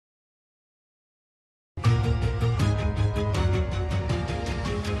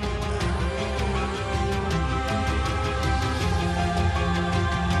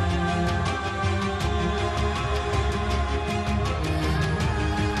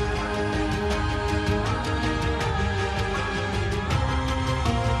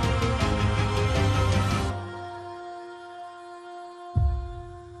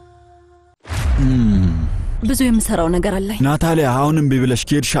ብዙ የምሰራው ነገር አለኝ። ናታሊያ አሁንም ቢብለሽ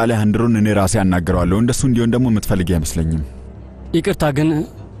ከሄድሽ አሌሃንድሮን እኔ ራሴ አናገራለሁ። እንደሱ እንዲሆን ደግሞ የምትፈልጊ አይመስለኝም። ይቅርታ ግን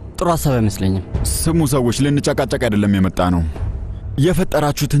ጥሩ ሐሳብ አይመስለኝም። ስሙ ሰዎች ልንጨቃጨቅ አይደለም የመጣ ነው።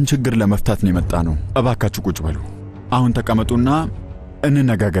 የፈጠራችሁትን ችግር ለመፍታት ነው የመጣ ነው። እባካችሁ ቁጭ በሉ። አሁን ተቀመጡና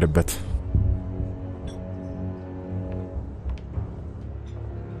እንነጋገርበት።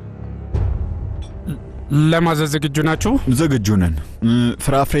 ለማዘዝ ዝግጁ ናችሁ? ዝግጁ ነን።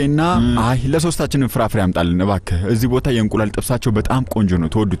 ፍራፍሬና ለሶስታችንም ፍራፍሬ አምጣልን እባክህ። እዚህ ቦታ የእንቁላል ጥብሳቸው በጣም ቆንጆ ነው፣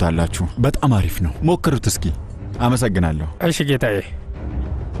 ትወዱታላችሁ። በጣም አሪፍ ነው፣ ሞክሩት እስኪ። አመሰግናለሁ። እሺ ጌታዬ።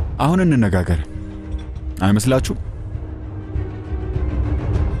 አሁን እንነጋገር አይመስላችሁ?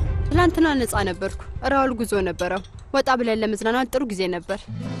 ትላንትና ነፃ ነበርኩ። ራውል ጉዞ ነበረው። ወጣ ብለን ለመዝናናት ጥሩ ጊዜ ነበር።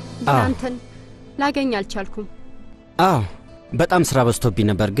 ትላንትን ላገኝ አልቻልኩም። በጣም ስራ በዝቶብኝ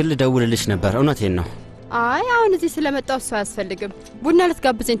ነበር፣ ግን ልደውልልሽ ነበር። እውነቴን ነው። አይ አሁን እዚህ ስለመጣው እሱ አያስፈልግም። ቡና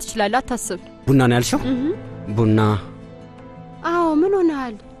ልትጋብዘኝ ትችላለህ፣ አታስብ። ቡና ነው ያልሽው? ቡና? አዎ። ምን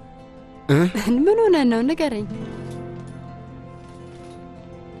ሆነሃል? ምን ሆነ ነው? ንገረኝ።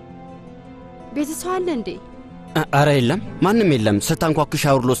 ቤተሰብ አለ እንዴ? አረ የለም፣ ማንም የለም። ስታንኳኩ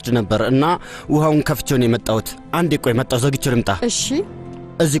ሻወር ልወስድ ነበር እና ውሃውን ከፍቼው ነው የመጣሁት። አንዴ ቆይ፣ መጣሁ። ዘግቼው ልምጣ። እሺ፣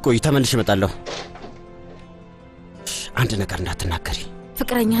 እዚህ ቆይ፣ ተመልሼ እመጣለሁ። አንድ ነገር እንዳትናገሪ።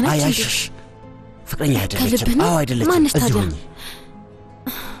 ፍቅረኛ ነች እንዴ? አይሽ ፍቅረኛ አይደለችም። አዎ አይደለችም። እዚህ ሆኜ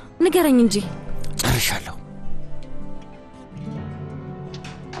ንገረኝ እንጂ። ጨርሻለሁ።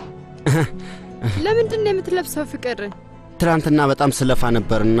 ለምንድን ነው የምትለብሰው ፍቅር? ትናንትና በጣም ስለፋ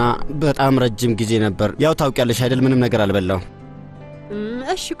ነበርና በጣም ረጅም ጊዜ ነበር። ያው ታውቂያለሽ አይደል? ምንም ነገር አልበላው።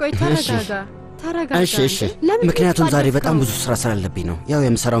 እሺ ቆይ ተረጋጋ፣ ተረጋጋ። እሺ። ምክንያቱም ዛሬ በጣም ብዙ ስራ ስላለብኝ ነው። ያው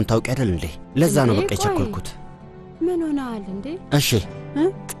የምሰራውን ታውቂ አይደል እንዴ? ለዛ ነው በቃ የቸኮልኩት። ምን ሆነሃል እንዴ? እሺ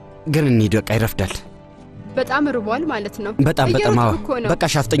ግን እንሂድ፣ በቃ ይረፍዳል። በጣም ርቧል ማለት ነው። በጣም አዎ። በቃ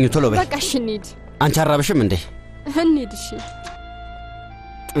ሻፍጠኙ፣ ቶሎ በይ። በቃ እሺ እንሂድ። አንቺ አራበሽም እንዴ? እንሂድ።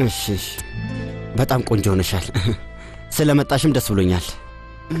 እሺ። በጣም ቆንጆ ሆነሻል። ስለመጣሽም ደስ ብሎኛል።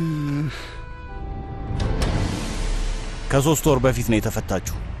 ከ3 ወር በፊት ነው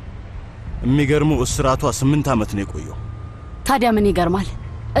የተፈታችሁ። የሚገርሙ እስራቷ 8 ዓመት ነው የቆየው። ታዲያ ምን ይገርማል?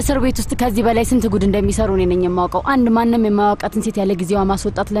 እስር ቤት ውስጥ ከዚህ በላይ ስንት ጉድ እንደሚሰሩ እኔ ነኝ የማውቀው። አንድ ማንንም የማያውቃትን ሴት ያለ ጊዜዋ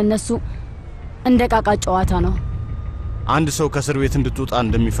ማስወጣት ለነሱ እንደ ቃቃ ጨዋታ ነው። አንድ ሰው ከእስር ቤት እንድትወጣ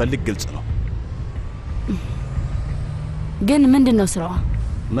እንደሚፈልግ ግልጽ ነው። ግን ምንድነው ስራዋ?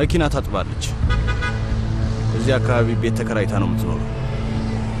 መኪና ታጥባለች። እዚህ አካባቢ ቤት ተከራይታ ነው የምትኖረው።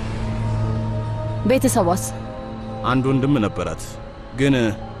 ቤተሰቧስ? አንድ ወንድም ነበራት፣ ግን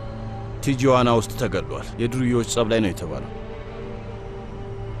ቲጂዋና ውስጥ ተገድሏል። የዱርዮች ጸብ ላይ ነው የተባለው።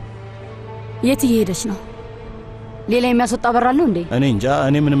 የት እየሄደች ነው? ሌላ የሚያስወጣ በር አለው እንዴ? እኔ እንጃ።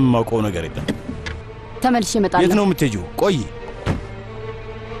 እኔ ምንም የማውቀው ነገር የለም። ተመልሼ እመጣለሁ። የት ነው የምትሄጂው? ቆይ።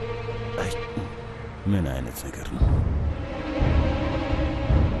 ምን አይነት ነገር ነው?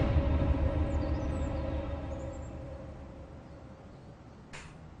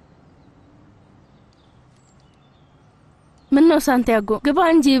 ምን ነው ሳንቲያጎ? ግባ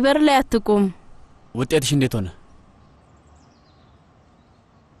እንጂ በር ላይ አትቆም። ውጤትሽ እንዴት ሆነ?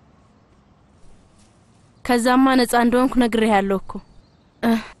 ከዛማ ነፃ እንደሆንኩ ነግሬሃለሁ እኮ።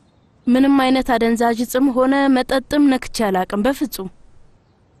 ምንም አይነት አደንዛዥ ጽም ሆነ መጠጥም ነክቼ አላቅም በፍጹም።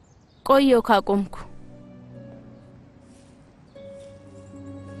 ቆየው ካቆምኩ።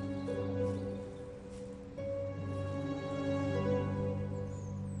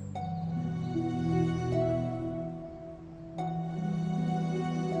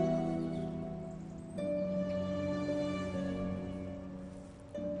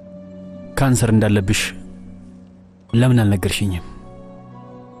 ካንሰር እንዳለብሽ ለምን አልነገርሽኝም?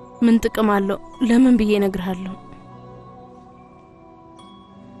 ምን ጥቅም አለው? ለምን ብዬ ነግርሃለሁ?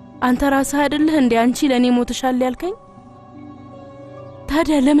 አንተ ራስህ አይደለህ እንዴ አንቺ ለኔ ሞተሻል ያልከኝ?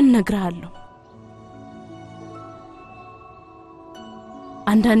 ታዲያ ለምን ነግርሃለሁ?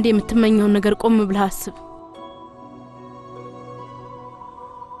 አንዳንዴ የምትመኘውን ነገር ቆም ብለህ አስብ።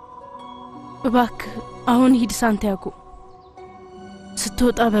 እባክህ አሁን ሂድ ሳንቲያጎ።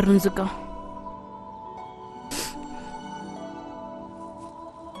 ስትወጣ በሩን ዝጋው።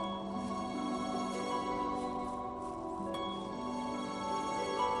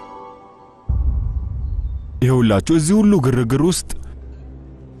 ይኸውላችሁ እዚህ ሁሉ ግርግር ውስጥ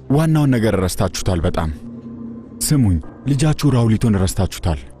ዋናውን ነገር ረስታችሁታል። በጣም ስሙኝ፣ ልጃችሁ ራውሊቶን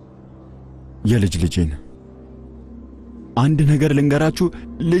ረስታችሁታል። የልጅ ልጄን አንድ ነገር ልንገራችሁ፣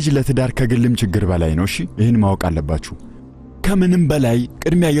 ልጅ ለትዳር ከግልም ችግር በላይ ነው። እሺ ይህን ማወቅ አለባችሁ። ከምንም በላይ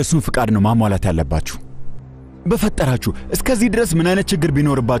ቅድሚያ የሱን ፍቃድ ነው ማሟላት ያለባችሁ። በፈጠራችሁ እስከዚህ ድረስ ምን አይነት ችግር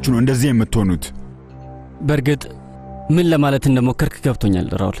ቢኖርባችሁ ነው እንደዚህ የምትሆኑት? በርግጥ ምን ለማለት እንደሞከርክ ገብቶኛል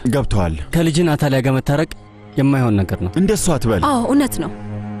ራውል። ገብቷል። ከልጅ ናታሊያ ጋር መታረቅ የማይሆን ነገር ነው። እንደሱ አትበል። አዎ እውነት ነው።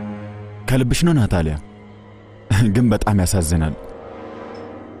 ከልብሽ ነው ናታሊያ። ግን በጣም ያሳዝናል።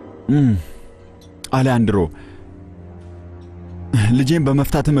 አሌያንድሮ ልጄን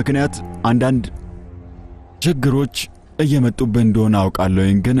በመፍታት ምክንያት አንዳንድ ችግሮች እየመጡብህ እንደሆነ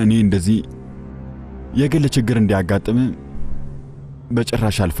አውቃለሁኝ። ግን እኔ እንደዚህ የግል ችግር እንዲያጋጥም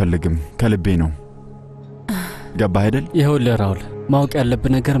በጭራሽ አልፈልግም። ከልቤ ነው። ገባህ አይደል? ይኸውልህ ራውል፣ ማወቅ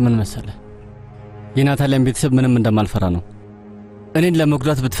ያለብህ ነገር ምን መሰለህ? የናታሊያን ቤተሰብ ምንም እንደማልፈራ ነው። እኔን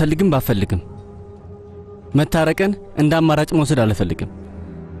ለመጉዳት ብትፈልግም ባፈልግም መታረቅን እንደ አማራጭ መውሰድ አልፈልግም።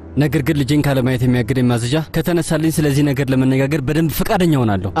 ነገር ግን ልጄን ካለማየት የሚያግደኝ ማዘዣ ከተነሳልኝ ስለዚህ ነገር ለመነጋገር በደንብ ፈቃደኛ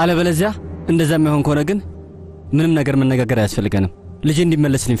ሆናለሁ። አለበለዚያ እንደዛ የማይሆን ከሆነ ግን ምንም ነገር መነጋገር አያስፈልገንም። ልጄ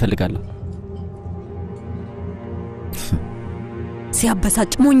እንዲመለስልኝ እፈልጋለሁ።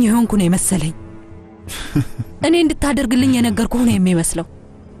 ሲያበሳጭ ሞኝ የሆንኩ ነው የመሰለኝ። እኔ እንድታደርግልኝ የነገርኩህ ነው የሚመስለው።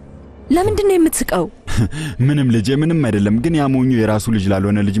 ለምንድን ነው የምትስቀው? ምንም ልጄ ምንም አይደለም። ግን ያ ሞኙ የራሱ ልጅ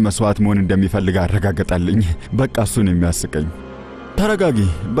ላልሆነ ልጅ መስዋዕት መሆን እንደሚፈልግ አረጋገጣልኝ። በቃ እሱ ነው የሚያስቀኝ። ተረጋጊ።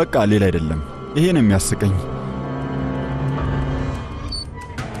 በቃ ሌላ አይደለም። ይሄ ነው የሚያስቀኝ።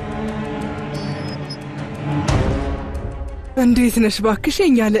 እንዴት ነሽ ባክሽ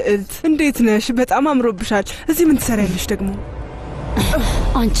የኛ ልዕልት? እንዴት ነሽ? በጣም አምሮብሻል። እዚህ ምን ትሰሪያለሽ ደግሞ?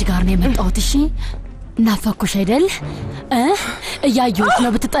 አንቺ ጋር ነው የመጣሁት። እሺ ናፈኩሽ አይደል? እያየሁሽ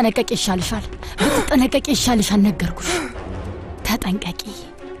ነው። ብትጠነቀቂ ይሻልሻል። ብትጠነቀቂ ይሻልሻል። ነገርኩሽ። ተጠንቀቂ፣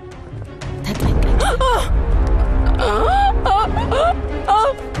 ተጠንቀቂ።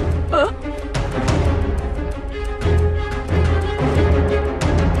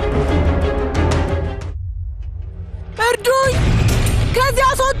 እርዱኝ! ከዚህ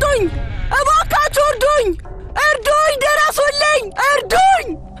አስወጡኝ! እባካችሁ እርዱኝ! እርዱኝ! ድረሱልኝ! እርዱኝ!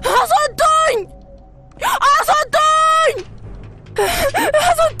 አስወጡኝ! አስወጡኝ!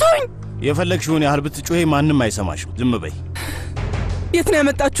 አስወጡኝ! የፈለግሽውን ያህል ብትጮሄ ማንም አይሰማሽም። ዝም በይ። የት ነው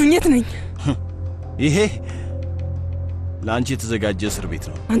ያመጣችሁኝ? የት ነኝ? ይሄ ለአንቺ የተዘጋጀ እስር ቤት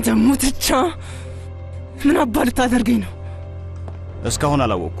ነው። አንተ ሙትቻ! ምን አባ ልታደርገኝ ነው? እስካሁን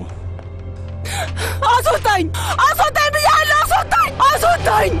አላወቅኩም። አስወጣኝ! አስወጣኝ ብያለሁ! አስወጣኝ!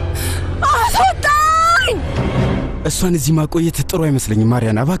 አስወጣኝ! አስወጣኝ! እሷን እዚህ ማቆየት ጥሩ አይመስለኝም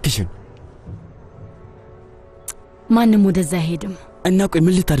ማርያና፣ እባክሽን። ማንም ወደዛ አይሄድም። እና ቆይ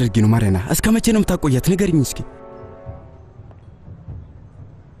ምን ልታደርጊ ነው ማርያና? እስከ መቼ ነው የምታቆያት? ንገሪኝ እስኪ።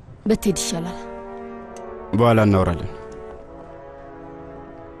 ብትሄድ ይሻላል። በኋላ እናወራለን።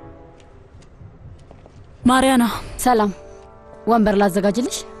 ማርያና ሰላም። ወንበር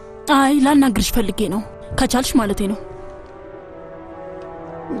ላዘጋጅልሽ? አይ ላናግርሽ ፈልጌ ነው። ከቻልሽ ማለቴ ነው።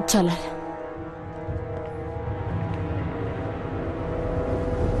 ይቻላል።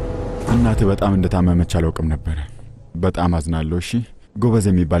 እናትህ በጣም እንደታመመች አላውቅም ነበር። በጣም አዝናለሁ። እሺ ጎበዝ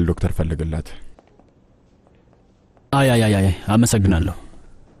የሚባል ዶክተር ፈልግላት። አይ አመሰግናለሁ።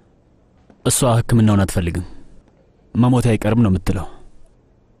 እሷ ሕክምናውን አትፈልግም። መሞት አይቀርም ነው የምትለው።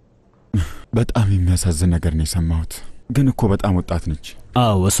 በጣም የሚያሳዝን ነገር ነው የሰማሁት። ግን እኮ በጣም ወጣት ነች።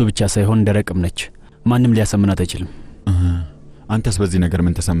 አዎ እሱ ብቻ ሳይሆን ደረቅም ነች። ማንም ሊያሰምናት አይችልም። አንተስ በዚህ ነገር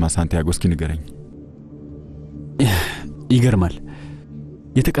ምን ተሰማ ሳንቲያጎ? እስኪ ንገረኝ። ይገርማል።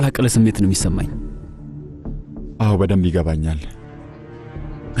 የተቀላቀለ ስሜት ነው የሚሰማኝ። አዎ በደንብ ይገባኛል።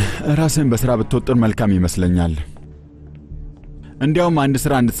 ራስን በስራ ብትወጥር መልካም ይመስለኛል። እንዲያውም አንድ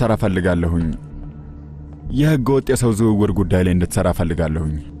ስራ እንድትሰራ ፈልጋለሁኝ። የህገ ወጥ የሰው ዝውውር ጉዳይ ላይ እንድትሰራ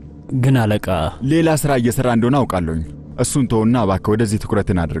ፈልጋለሁኝ። ግን አለቃ ሌላ ስራ እየሰራ እንደሆነ አውቃለሁኝ። እሱን ተውና እባክህ ወደዚህ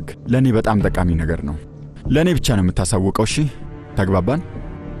ትኩረትን አድርግ። ለኔ በጣም ጠቃሚ ነገር ነው። ለኔ ብቻ ነው የምታሳውቀው። እሺ ተግባባን?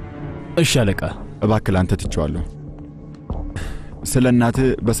 እሺ አለቃ። እባክህ ላንተ ትቼዋለሁ። ስለ እናትህ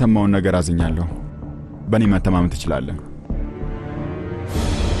በሰማውን ነገር አዝኛለሁ። በእኔ መተማመን ትችላለህ።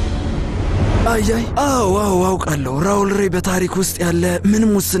 አያይ አዎ አውቃለሁ። ራውል ሬይ በታሪክ ውስጥ ያለ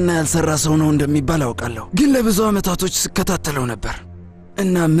ምንም ሙስና ያልሰራ ሰው ነው እንደሚባል አውቃለሁ። ግን ለብዙ ዓመታቶች ስከታተለው ነበር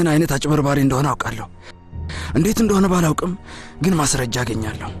እና ምን አይነት አጭበርባሪ እንደሆነ አውቃለሁ። እንዴት እንደሆነ ባላውቅም ግን ማስረጃ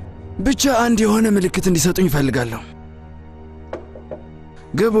አገኛለሁ። ብቻ አንድ የሆነ ምልክት እንዲሰጡኝ እፈልጋለሁ።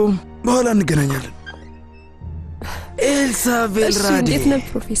 ግቡ፣ በኋላ እንገናኛለን። ኤልሳ ቬልራዴ። እንዴት ነህ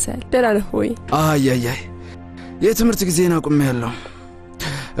ፕሮፌሰር? ደህና ነህ ወይ? አያይ የትምህርት ጊዜን አቁሜያለሁ።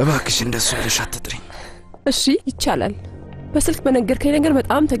 እባክሽ እንደሱ ብለሽ አትጥሪኝ። እሺ ይቻላል። በስልክ በነገርከኝ ነገር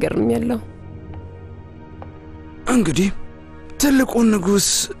በጣም ተገርሜያለሁ። እንግዲህ ትልቁን ንጉሥ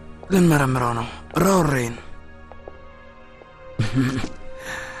ልንመረምረው ነው። ራውል ሬይን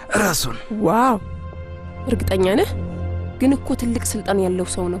ራሱን። ዋው እርግጠኛ ነህ? ግን እኮ ትልቅ ስልጣን ያለው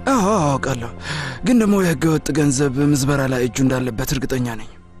ሰው ነው። አዎ አውቃለሁ። ግን ደግሞ የህገ ወጥ ገንዘብ ምዝበራ ላይ እጁ እንዳለበት እርግጠኛ ነኝ።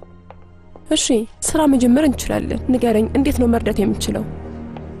 እሺ ስራ መጀመር እንችላለን። ንገረኝ፣ እንዴት ነው መርዳት የምችለው?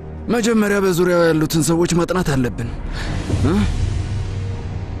 መጀመሪያ በዙሪያው ያሉትን ሰዎች ማጥናት አለብን።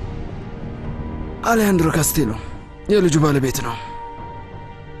 አሌሃንድሮ ካስቴሎ የልጁ ባለቤት ነው።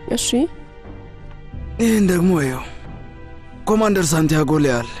 እሺ፣ ይህን ደግሞ ይኸው ኮማንደር ሳንቲያጎ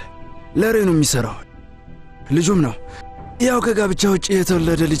ሊያል ለሬ ነው የሚሰራው። ልጁም ነው። ያው ከጋብቻ ውጭ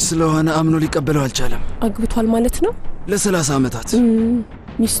የተወለደ ልጅ ስለሆነ አምኖ ሊቀበለው አልቻለም። አግብቷል ማለት ነው? ለ30 ዓመታት።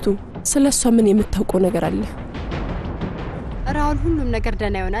 ሚስቱ ስለሷ ምን የምታውቀው ነገር አለ? ራውል ሁሉም ነገር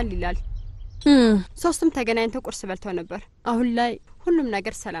ደህና ይሆናል ይላል። ሶስቱም ተገናኝተው ቁርስ በልተው ነበር። አሁን ላይ ሁሉም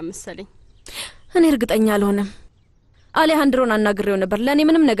ነገር ሰላም መሰለኝ። እኔ እርግጠኛ አልሆነም። አሌሃንድሮን አናግሬው ነበር። ለእኔ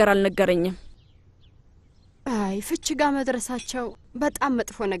ምንም ነገር አልነገረኝም። አይ ፍች ጋር መድረሳቸው በጣም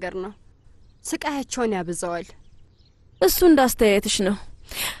መጥፎ ነገር ነው። ስቃያቸውን ያብዛዋል። እሱ እንዳስተያየትሽ ነው።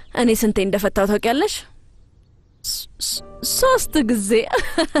 እኔ ስንቴ እንደፈታው ታውቂያለሽ? 3 ጊዜ።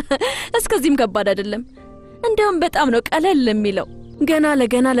 እስከዚህም ከባድ አይደለም። እንዲያውም በጣም ነው ቀለል የሚለው። ገና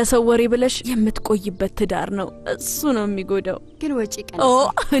ለገና ለሰው ወሬ ብለሽ የምትቆይበት ትዳር ነው። እሱ ነው የሚጎዳው። ግን ወጪ ቀንስ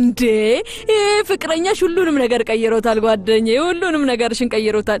እንዴ! ፍቅረኛሽ ሁሉንም ነገር ቀይሮታል ጓደኛዬ፣ ሁሉንም ነገርሽን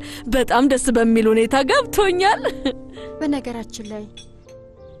ቀይሮታል። በጣም ደስ በሚል ሁኔታ ገብቶኛል። በነገራችን ላይ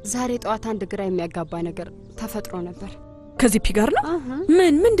ዛሬ ጠዋት አንድ ግራ የሚያጋባ ነገር ተፈጥሮ ነበር። ከዚህ ፒ ጋር ነው?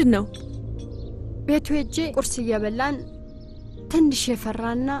 ምንድነው? ቤቱ ሄጄ ቁርስ እየበላን ትንሽ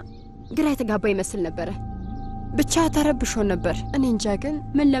የፈራና ግራ የተጋባ ይመስል ነበረ። ብቻ ተረብሾ ነበር። እኔ እንጃ ግን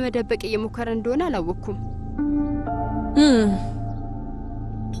ምን ለመደበቅ እየሞከረ እንደሆነ አላወኩም።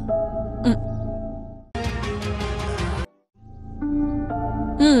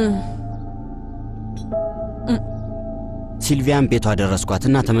 ሲልቪያን ቤቷ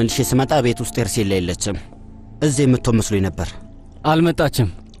ደረስኳትና ተመልሼ ስመጣ ቤት ውስጥ ኤርሴላ የለችም። እዚህ የምትሆን መስሎኝ ነበር። አልመጣችም።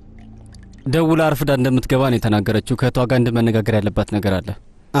 ደውላ አርፍዳ እንደምትገባ ነው የተናገረችው። ከቷ ጋር እንደመነጋገር ያለባት ነገር አለ።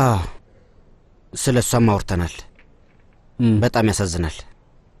 ስለሷም አውርተናል። በጣም ያሳዝናል።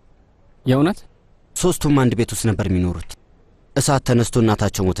 የእውነት? ሶስቱም አንድ ቤት ውስጥ ነበር የሚኖሩት። እሳት ተነስቶ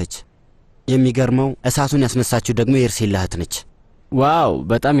እናታቸው ሞተች። የሚገርመው እሳቱን ያስነሳችው ደግሞ የኤርሴላ እህት ነች። ዋው!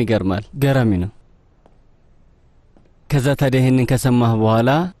 በጣም ይገርማል። ገራሚ ነው። ከዛ ታዲያ ይህንን ከሰማህ በኋላ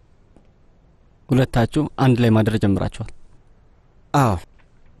ሁለታችሁ አንድ ላይ ማድረግ ጀምራችኋል? አዎ።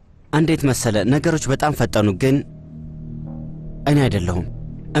 እንዴት መሰለ ነገሮች በጣም ፈጠኑ። ግን እኔ አይደለሁም።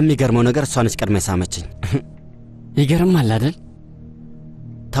 የሚገርመው ነገር እሷ ነች ቀድማ ሳመችኝ። ይገርማል አይደል?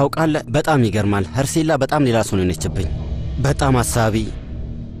 ታውቃለህ፣ በጣም ይገርማል። ሄርሴላ በጣም ሌላ ሰው ነችብኝ። በጣም አሳቢ፣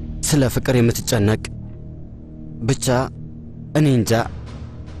 ስለ ፍቅር የምትጨነቅ ብቻ እኔ እንጃ፣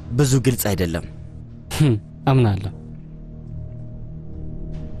 ብዙ ግልጽ አይደለም። አምናለሁ።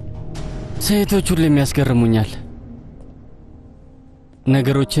 ሴቶች ሁሌም ያስገርሙኛል።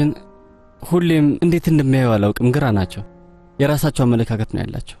 ነገሮችን ሁሌም እንዴት እንደሚያዩ አላውቅም። ግራ ናቸው። የራሳቸው አመለካከት ነው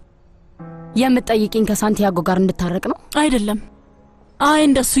ያላቸው። የምትጠይቂኝ ከሳንቲያጎ ጋር እንድታረቅ ነው? አይደለም። አይ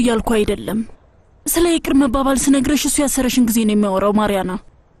እንደሱ እያልኩ አይደለም። ስለ ይቅር መባባል ስነግረሽ እሱ ያሰረሽን ጊዜ ነው የሚያወራው። ማሪያና፣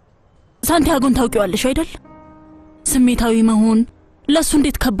 ሳንቲያጎን ታውቂዋለሽ አይደል? ስሜታዊ መሆን ለሱ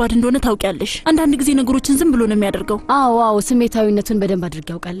እንዴት ከባድ እንደሆነ ታውቂያለሽ። አንዳንድ ጊዜ ነገሮችን ዝም ብሎ ነው የሚያደርገው። አዎ፣ ስሜታዊነቱን በደንብ አድርጌ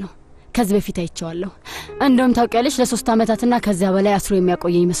ያውቃለሁ። ከዚህ በፊት አይቼዋለሁ። እንደውም ታውቂያለሽ ለ3 ዓመታትና ከዚያ በላይ አስሮ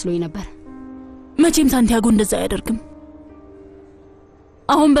የሚያቆየኝ መስሎኝ ነበር። መቼም ሳንቲያጎ እንደዛ አያደርግም።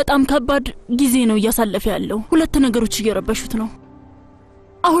 አሁን በጣም ከባድ ጊዜ ነው እያሳለፈ ያለው። ሁለት ነገሮች እየረበሹት ነው።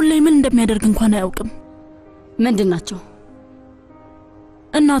 አሁን ላይ ምን እንደሚያደርግ እንኳን አያውቅም። ምንድናቸው?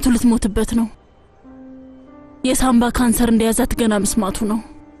 እናቱ ልትሞትበት ነው። የሳምባ ካንሰር እንደያዛት ገና መስማቱ ነው።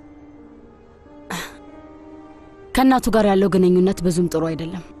 ከእናቱ ጋር ያለው ግንኙነት ብዙም ጥሩ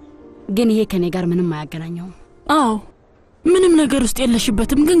አይደለም። ግን ይሄ ከኔ ጋር ምንም አያገናኘውም። አዎ፣ ምንም ነገር ውስጥ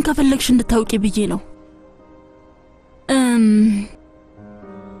የለሽበትም። ግን ከፈለግሽ እንድታውቂ ብዬ ነው።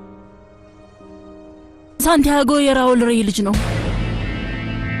 ሳንቲያጎ የራውል ሬይ ልጅ ነው።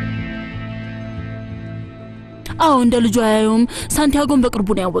 አዎ፣ እንደ ልጁ አያየውም። ሳንቲያጎን በቅርቡ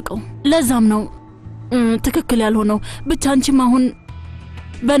ነው ያወቀው። ለዛም ነው ትክክል ያልሆነው። ብቻ አንቺም አሁን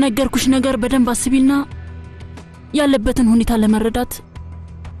በነገርኩሽ ነገር በደንብ አስቢና ያለበትን ሁኔታ ለመረዳት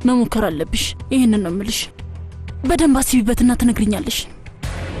መሞከር አለብሽ። ይሄንን ነው የምልሽ። በደንብ አስቢበትና ትነግሪኛለሽ።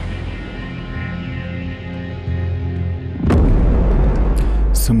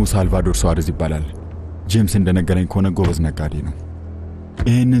 ስሙ ሳልቫዶር ሱዋሬዝ ይባላል። ጄምስ እንደነገረኝ ከሆነ ጎበዝ ነጋዴ ነው።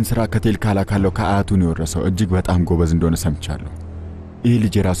 ይህንን ስራ ከቴልካላ ካለው ከአያቱን የወረሰው እጅግ በጣም ጎበዝ እንደሆነ ሰምቻለሁ። ይህ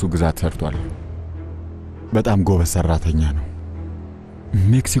ልጅ የራሱ ግዛት ሰርቷል። በጣም ጎበዝ ሰራተኛ ነው።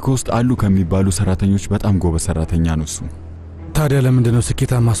 ሜክሲኮ ውስጥ አሉ ከሚባሉ ሰራተኞች በጣም ጎበዝ ሰራተኛ ነው እሱ። ታዲያ ለምንድነው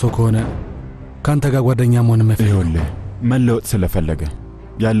ስኬታማ ሰው ከሆነ ካንተ ጋር ጓደኛ መሆን ይኸውልህ፣ መለወጥ ስለፈለገ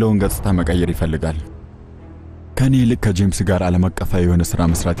ያለውን ገጽታ መቀየር ይፈልጋል። ከኔ ይልቅ ከጄምስ ጋር ዓለም አቀፋዊ የሆነ ስራ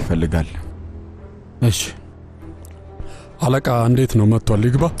መስራት ይፈልጋል። እሺ፣ አለቃ እንዴት ነው መጥቷል?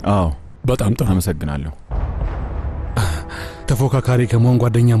 ይግባ። አዎ በጣም ጥሩ አመሰግናለሁ። ተፎካካሪ ከመሆን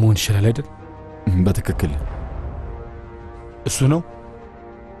ጓደኛ መሆን ይችላል አይደል? በትክክል እሱ ነው።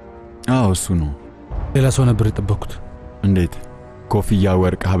 አዎ እሱ ነው። ሌላ ሰው ነበር የጠበኩት። እንዴት? ኮፍያ፣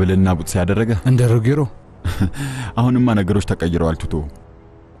 ወርቅ፣ ሀብልና ቡትስ ያደረገ እንደ ሮጌሮ? አሁንማ ነገሮች ተቀይረዋል ቱቶ።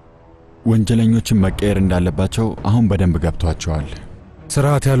 ወንጀለኞችን መቀየር እንዳለባቸው አሁን በደንብ ገብቷቸዋል።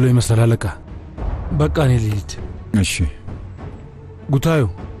 ስርዓት ያለው ይመስላል አለቃ። በቃ እኔ ልሂድ። እሺ ጉታዩ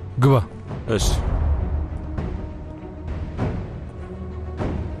ግባ። እሺ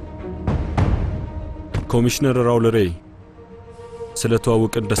ኮሚሽነር ራውል ሬይ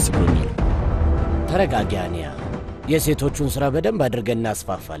ስለተዋወቅን ደስ ብሎኛል። ተረጋጊ አንያ። የሴቶቹን ስራ በደንብ አድርገን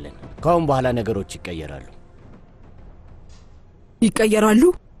እናስፋፋለን። ካሁን በኋላ ነገሮች ይቀየራሉ። ይቀየራሉ?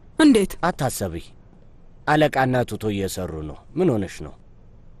 እንዴት? አታሰቢ። አለቃና ቱቶ እየሰሩ ነው። ምን ሆነሽ ነው?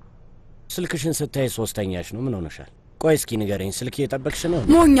 ስልክሽን ስታይ ሶስተኛሽ ነው። ምን ሆነሻል? ቆይ እስኪ ንገረኝ። ስልክ እየጠበቅሽ ነው?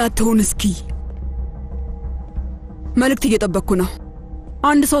 ሞኛ አትሁን እስኪ። መልእክት እየጠበቅኩ ነው።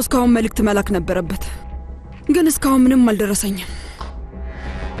 አንድ ሰው እስካሁን መልእክት መላክ ነበረበት፣ ግን እስካሁን ምንም አልደረሰኝም።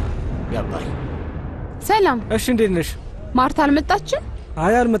 ገባኝ። ሰላም። እሺ እንዴት ነሽ? ማርታ አልመጣችም?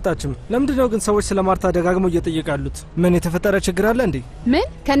 አይ አልመጣችም። ለምንድነው ግን ሰዎች ስለ ማርታ ደጋግመው እየጠየቃሉት? ምን የተፈጠረ ችግር አለ እንዴ? ምን?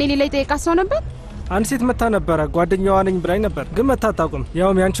 ከኔ ሌላ ይጠይቃት ሰው ነበር? አንድ ሴት መታ ነበረ። ጓደኛዋ ነኝ ብላኝ ነበር፣ ግን መታ አታውቅም።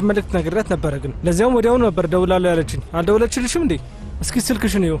 ያውም ያንቺን መልእክት ነግሬያት ነበረ፣ ግን ለዚያውም ወዲያውኑ ነበር ደውላለሁ ያለችኝ። አልደወለችልሽም እንዴ? እስኪ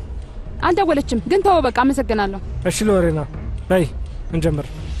ስልክሽን ይው። አልደወለችም፣ ግን ተወው በቃ። አመሰግናለሁ። እሺ ሎሬና በይ እንጀምር።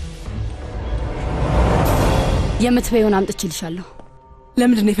 የምትበይውን አምጥቼልሻለሁ።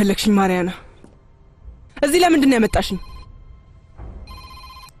 ለምንድን ነው የፈለግሽኝ ማርያና? እዚህ ለምንድን ነው ያመጣሽኝ?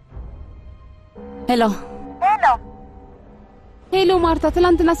 ሄሎ ሄሎ ሄሎ። ማርታ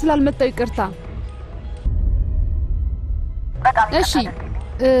ትላንትና ስላልመጣው ይቅርታ። እሺ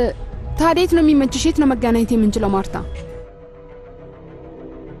ታዲያ የት ነው የሚመችሽ? የት ነው መገናኘት የምንችለው ማርታ?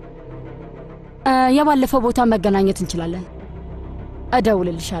 የባለፈው ቦታ መገናኘት እንችላለን።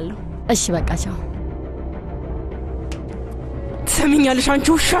 እደውልልሻለሁ። እሺ በቃ ቻው። ትሰሚኛለሽ አንቺ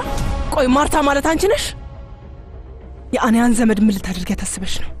ውሻ? ቆይ ማርታ ማለት አንቺ ነሽ? የአንያን ዘመድ ምን ልታደርጊ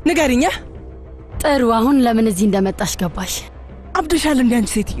ታስበሽ ነው? ንገሪኝ። ጥሩ፣ አሁን ለምን እዚህ እንደመጣሽ ገባሽ? አብደሻል እንዴ አንቺ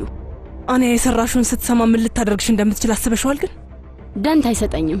ሴትዮ? አንያ የሰራሽውን ስትሰማ ምን ልታደርግሽ እንደምትችል አስበሽዋል? ግን ደንታ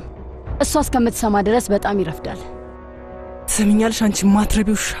አይሰጠኝም። እሷ እስከምትሰማ ድረስ በጣም ይረፍዳል። ትሰሚኛለሽ አንቺ ማትረቢ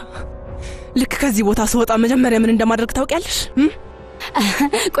ውሻ? ልክ ከዚህ ቦታ ስወጣ መጀመሪያ ምን እንደማድረግ ታውቂያለሽ?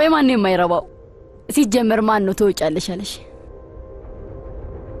 ቆይ ማን ነው የማይረባው? ሲጀመር ማን ነው ተወጫለሽ አለሽ?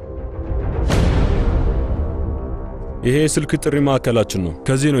 ይሄ ስልክ ጥሪ ማዕከላችን ነው።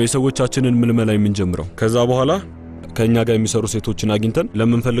 ከዚህ ነው የሰዎቻችንን ምልመላ የምንጀምረው። ከዛ በኋላ ከኛ ጋር የሚሰሩ ሴቶችን አግኝተን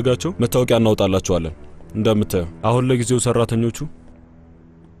ለምንፈልጋቸው መታወቂያ እናውጣላቸዋለን። እንደምታየው አሁን ለጊዜው ሰራተኞቹ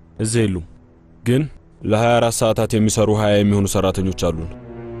እዚህ የሉም፣ ግን ለ24 ሰዓታት የሚሰሩ 20 የሚሆኑ ሰራተኞች አሉን።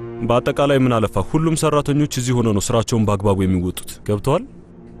 በአጠቃላይ ምን አለፋ ሁሉም ሰራተኞች እዚህ ሆነው ነው ስራቸውን በአግባቡ የሚወጡት። ገብተዋል?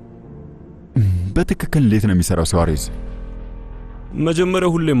 በትክክል እንዴት ነው የሚሰራው ሱዋሬዝ? መጀመሪያ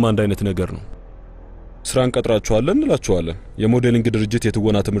ሁሌም አንድ አይነት ነገር ነው። ስራን ቀጥራቸዋለን እንላቸዋለን። የሞዴሊንግ ድርጅት፣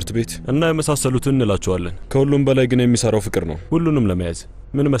 የትወና ትምህርት ቤት እና የመሳሰሉትን እንላቸዋለን። ከሁሉም በላይ ግን የሚሰራው ፍቅር ነው። ሁሉንም ለመያዝ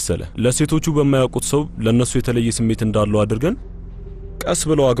ምን መሰለ፣ ለሴቶቹ በማያውቁት ሰው ለነሱ የተለየ ስሜት እንዳለው አድርገን ቀስ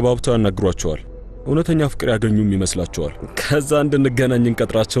ብለው አግባብተው ያናግሯቸዋል። እውነተኛ ፍቅር ያገኙም ይመስላቸዋል። ከዛ እንድንገናኝ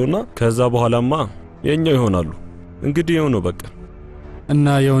እንቀጥራቸውና ከዛ በኋላማ የኛው ይሆናሉ። እንግዲህ ይሄው ነው በቃ። እና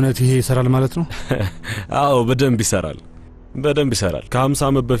የእውነት ይሄ ይሰራል ማለት ነው? አዎ በደንብ ይሰራል። በደንብ ይሰራል። ከ50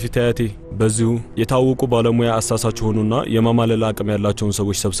 ዓመት በፊት አያቴ በዚሁ የታወቁ ባለሙያ አሳሳች ሆኑና የማማለል አቅም ያላቸውን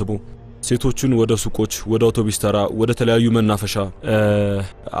ሰዎች ሰብስቦ ሴቶቹን ወደ ሱቆች፣ ወደ አውቶቡስ ተራ፣ ወደ ተለያዩ መናፈሻ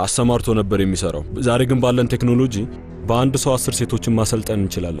አሰማርቶ ነበር የሚሰራው። ዛሬ ግን ባለን ቴክኖሎጂ በአንድ ሰው 10 ሴቶችን ማሰልጠን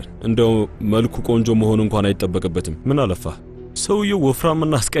እንችላለን። እንደው መልኩ ቆንጆ መሆን እንኳን አይጠበቅበትም። ምን አለፋ ሰውየው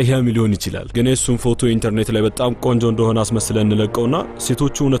ወፍራምና አስቀያሚ ሊሆን ይችላል፣ ግን የሱን ፎቶ ኢንተርኔት ላይ በጣም ቆንጆ እንደሆነ አስመስለን እንለቀውና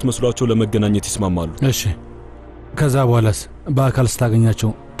ሴቶቹ እውነት መስሏቸው ለመገናኘት ይስማማሉ። እሺ ከዛ በኋላስ በአካል ስታገኛቸው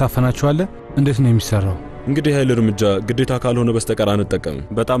ታፈናቸዋለህ? እንዴት ነው የሚሰራው? እንግዲህ ኃይል እርምጃ ግዴታ ካልሆነ በስተቀር አንጠቀምም።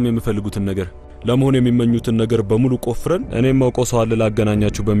 በጣም የሚፈልጉትን ነገር ለመሆን የሚመኙትን ነገር በሙሉ ቆፍረን እኔም ማውቀው ሰው አለ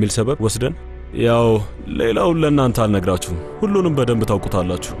ላገናኛችሁ በሚል ሰበብ ወስደን ያው ሌላውን ለእናንተ አልነግራችሁም። ሁሉንም በደንብ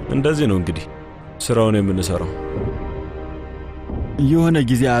ታውቁታላችሁ። እንደዚህ ነው እንግዲህ ስራውን የምንሰራው። የሆነ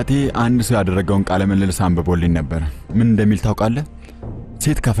ጊዜ አቴ አንድ ሰው ያደረገውን ቃለ ምልልስ አንብቦልኝ ነበር። ምን እንደሚል ታውቃለህ?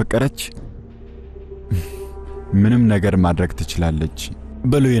 ሴት ካፈቀረች ምንም ነገር ማድረግ ትችላለች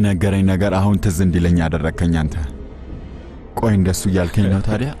ብሎ የነገረኝ ነገር አሁን ትዝ እንዲለኝ ያደረከኝ አንተ። ቆይ እንደሱ ያልከኝ ነው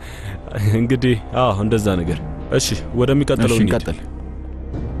ታዲያ? እንግዲህ እንደዛ ነገር። እሺ ወደሚቀጥለው እንቀጥል።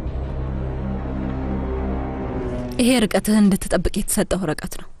 ይሄ ርቀትህን እንድትጠብቅ የተሰጠው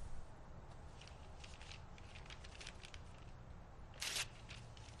ወረቀት ነው።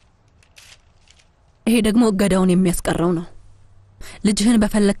 ይሄ ደግሞ እገዳውን የሚያስቀረው ነው። ልጅህን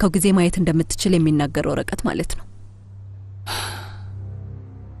በፈለከው ጊዜ ማየት እንደምትችል የሚናገር ወረቀት ማለት ነው።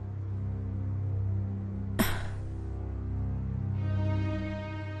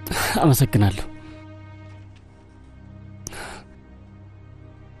 አመሰግናለሁ።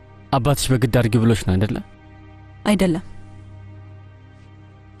 አባትሽ በግድ አድርጊ ብሎሽ ነው አይደለ? አይደለም።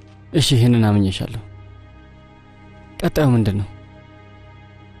 እሺ ይሄንን አምኜሻለሁ። ቀጣዩ ምንድነው?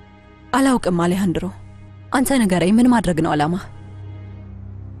 አላውቅም አሌሃንድሮ። አንተ ንገረኝ፣ ምን ማድረግ ነው አላማ?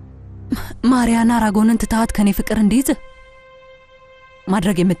 ማሪያና ራጎንን ትተሃት ከኔ ፍቅር እንዲይዝ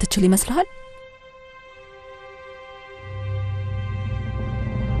ማድረግ የምትችል ይመስልሃል?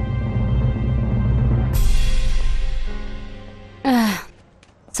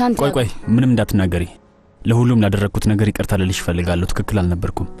 ቆይ ምንም እንዳትናገሪ። ለሁሉም ላደረግኩት ነገር ይቅርታ ልልሽ እፈልጋለሁ። ትክክል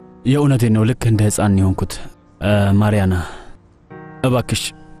አልነበርኩም። የእውነቴን ነው። ልክ እንደ ሕፃን የሆንኩት። ማሪያና እባክሽ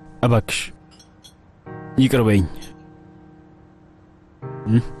እባክሽ ይቅር በይኝ።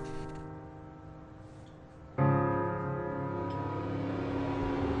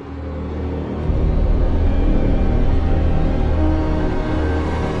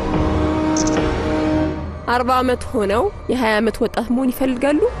 አርባ ዓመት ሆነው የ20 ዓመት ወጣት መሆን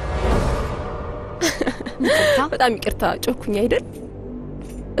ይፈልጋሉ? በጣም ይቅርታ ጮኩኝ አይደል?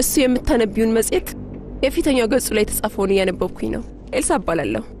 እሱ የምታነቢውን መጽሔት የፊተኛው ገጹ ላይ የተጻፈውን እያነበብኩኝ ነው። ኤልሳ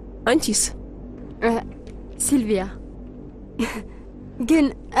እባላለሁ። አንቺስ? ሲልቪያ። ግን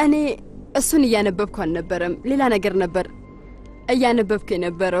እኔ እሱን እያነበብኩ አልነበረም፣ ሌላ ነገር ነበር እያነበብኩ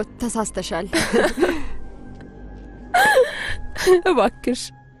የነበረው። ተሳስተሻል። እባክሽ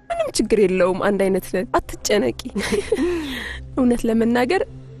ምንም ችግር የለውም፣ አንድ አይነት ነን፣ አትጨነቂ። እውነት ለመናገር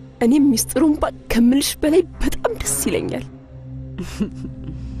እኔም ሚስጥሩን ከምልሽ በላይ በጣም ደስ ይለኛል።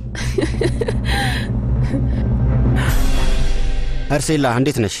 አርሴላ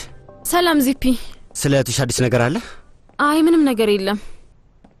እንዴት ነሽ? ሰላም ዚፒ። ስለ እህትሽ አዲስ ነገር አለ? አይ ምንም ነገር የለም።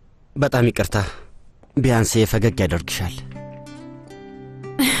 በጣም ይቅርታ። ቢያንስ ፈገግ ያደርግሻል።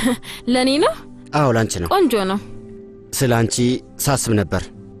 ለኔ ነው? አዎ ላንቺ ነው። ቆንጆ ነው። ስለ አንቺ ሳስብ ነበር።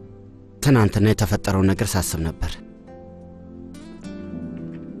 ትናንትና የተፈጠረው ነገር ሳስብ ነበር።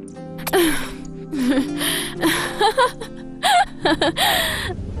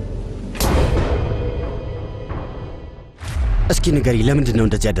 እስኪ ንገሪ፣ ለምንድን ነው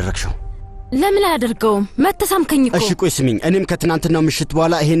እንደዚህ ያደረግሽው? ለምን አያደርገውም? መተሳምከኝ እኮ። እሺ ቆይ ስሚኝ፣ እኔም ከትናንትናው ምሽት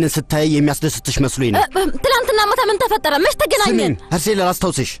በኋላ ይሄንን ስታይ የሚያስደስትሽ መስሎኝ ነው። ትናንትና ማታ ምን ተፈጠረ? መች ተገናኘን? ስሚኝ አርሴላ፣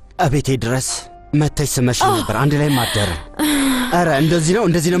 ላስታውስሽ፣ እቤቴ ድረስ መተሽ ስመሽ ነበር፣ አንድ ላይ ማደረ። አረ እንደዚህ ነው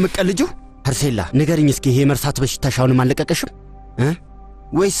የምትቀልጂው? አርሴላ ንገሪኝ እስኪ፣ ይሄ መርሳት በሽታሽ አሁንም አልለቀቀሽም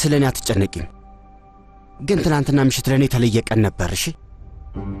ወይስ ስለኔ አትጨነቂም? ግን ትናንትና ምሽት ለኔ የተለየ ቀን ነበር። እሺ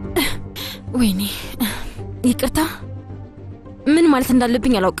ወይኔ ይቅርታ፣ ምን ማለት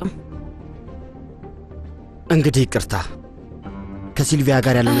እንዳለብኝ አላውቅም። እንግዲህ ይቅርታ። ከሲልቪያ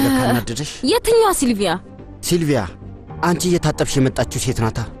ጋር ያለው ነገር ካናደደሽ። የትኛዋ ሲልቪያ? ሲልቪያ አንቺ እየታጠብሽ የመጣችው ሴት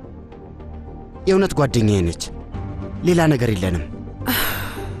ናታ። የእውነት ጓደኛዬ ነች። ሌላ ነገር የለንም።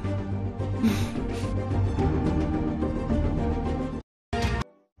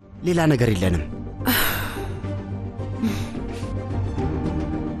 ሌላ ነገር የለንም።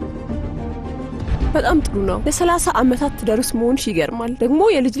 በጣም ጥሩ ነው። ለ30 ዓመታት ትዳርስ መሆንሽ ይገርማል። ደግሞ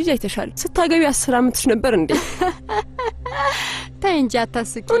የልጅ ልጅ አይተሻል። ስታገቢ 10 ዓመትሽ ነበር እንዴ? ተይ እንጂ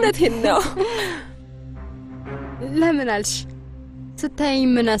አታስቂ። እውነቴን ነው። ለምን አልሽ? ስታይኝ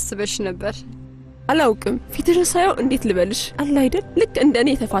ምን አስበሽ ነበር? አላውቅም። ፊትሽን ሳየው እንዴት ልበልሽ አለ አይደል? ልክ እንደኔ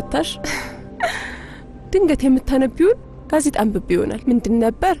የተፋታሽ ድንገት የምታነቢውን ጋዜጣ አንብቤ ይሆናል። ምንድን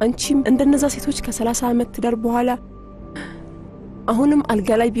ነበር? አንቺም እንደነዛ ሴቶች ከ30 ዓመት ትዳር በኋላ አሁንም አልጋ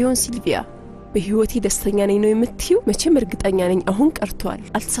ላይ ቢሆን ሲልቪያ በህይወቴ ደስተኛ ነኝ ነው የምትዩ? መቼም እርግጠኛ ነኝ አሁን ቀርቷል።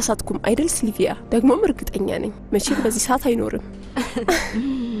 አልተሳሳትኩም አይደል ሲልቪያ? ደግሞም እርግጠኛ ነኝ መቼም በዚህ ሰዓት አይኖርም።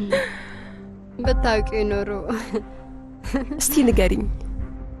 በታውቂው ኖሮ። እስቲ ንገሪኝ።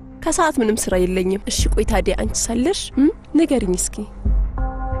 ከሰዓት ምንም ስራ የለኝም። እሺ ቆይ ታዲያ አንቺ ሳለሽ ንገሪኝ እስኪ።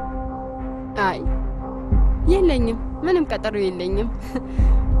 አይ የለኝም፣ ምንም ቀጠሮ የለኝም።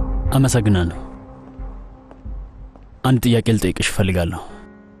 አመሰግናለሁ። አንድ ጥያቄ ልጠይቅሽ እፈልጋለሁ።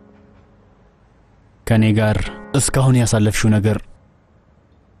 ከኔ ጋር እስካሁን ያሳለፍሽው ነገር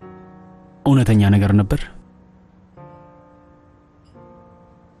እውነተኛ ነገር ነበር?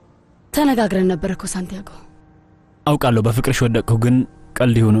 ተነጋግረን ነበር እኮ ሳንቲያጎ። አውቃለሁ በፍቅርሽ ወደቅኩ፣ ግን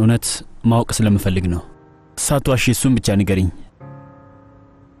ቀልድ ይሁን እውነት ማወቅ ስለምፈልግ ነው። ሳትዋሺ እሱን ብቻ ንገሪኝ።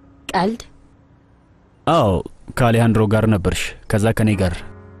 ቀልድ? አዎ ከአሌሃንድሮ ጋር ነበርሽ፣ ከዛ ከኔ ጋር።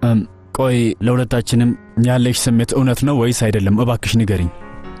 ቆይ ለሁለታችንም ያለሽ ስሜት እውነት ነው ወይስ አይደለም? እባክሽ ንገሪኝ።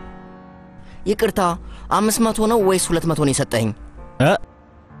 ይቅርታ 500 ነው ወይስ 200 ነው የሰጠኝ?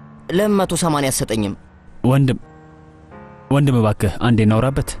 ለምን 180 አሰጠኝም? ወንድም እባክህ አንዴ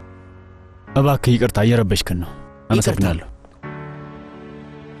እናውራበት። እባክህ ይቅርታ እየረበሽክን ነው። አመሰግናለሁ።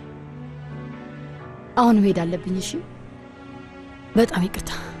 አሁን መሄድ አለብኝ። እሺ በጣም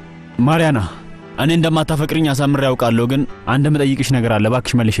ይቅርታ። ማሪያና እኔ እንደማታፈቅሪኝ አሳምሬ ያውቃለሁ፣ ግን አንድ መጠይቅሽ ነገር አለ።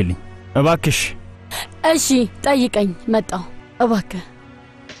 እባክሽ መልሽልኝ እባክሽ። እሺ ጠይቀኝ። መጣሁ እባክህ።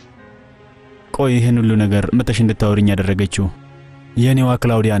 ቆይ ይህን ሁሉ ነገር መተሽ እንድታወሪኝ ያደረገችው የኔዋ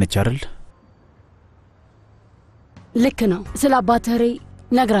ክላውዲያ ነች አይደል? ልክ ነው። ስለ አባትህ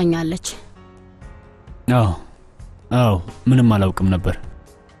ነግራኛለች። አዎ ምንም አላውቅም ነበር።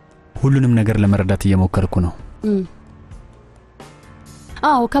 ሁሉንም ነገር ለመረዳት እየሞከርኩ ነው።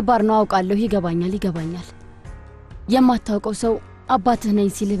 አዎ ከባድ ነው አውቃለሁ። ይገባኛል። የማታውቀው ሰው አባትህ ነኝ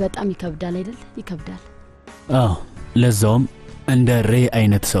ሲልህ በጣም ይከብዳል አይደል? ይከብዳል። ለዛውም እንደ ሬ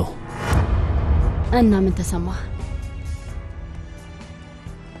አይነት ሰው። እና ምን ተሰማህ?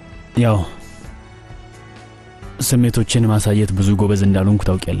 ያው ስሜቶችን ማሳየት ብዙ ጎበዝ እንዳልሆንኩ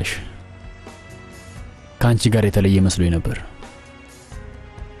ታውቂያለሽ። ከአንቺ ጋር የተለየ መስሎኝ ነበር።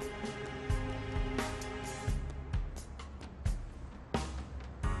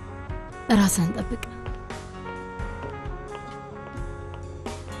 ራስህን ጠብቅ።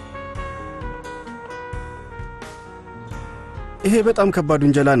 ይሄ በጣም ከባድ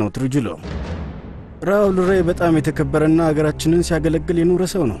ውንጀላ ነው ትሩጅሎ። ራውል ሬ በጣም የተከበረና ሀገራችንን ሲያገለግል የኖረ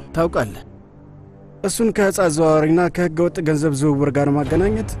ሰው ነው ታውቃለህ። እሱን ከዕፅ አዘዋዋሪና ከህገ ወጥ ገንዘብ ዝውውር ጋር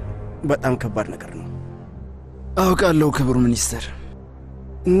ማገናኘት በጣም ከባድ ነገር ነው። አውቃለሁ ክቡር ሚኒስትር።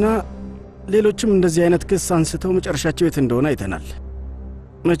 እና ሌሎችም እንደዚህ አይነት ክስ አንስተው መጨረሻቸው የት እንደሆነ አይተናል።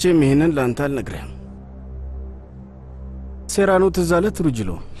 መቼም ይሄንን ለአንተ አልነግርህም። ሴራኖ ትዝ አለህ ትሩጅሎ?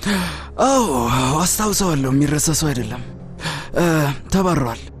 አዎ አስታውሰዋለሁ። የሚረሳ ሰው አይደለም።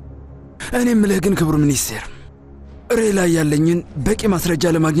 ተባረዋል። እኔ የምልህ ግን ክቡር ሚኒስቴር፣ ሬ ላይ ያለኝን በቂ ማስረጃ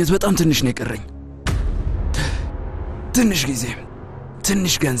ለማግኘት በጣም ትንሽ ነው የቀረኝ። ትንሽ ጊዜ፣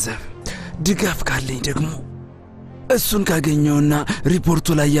 ትንሽ ገንዘብ፣ ድጋፍ ካለኝ ደግሞ እሱን ካገኘውና ሪፖርቱ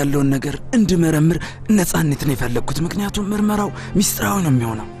ላይ ያለውን ነገር እንድመረምር ነፃነት ነው የፈለግኩት። ምክንያቱም ምርመራው ሚስጥራዊ ነው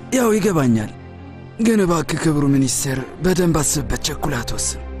የሚሆነው። ያው ይገባኛል፣ ግን እባክህ ክቡር ሚኒስቴር በደንብ አስብበት፣ ቸኩል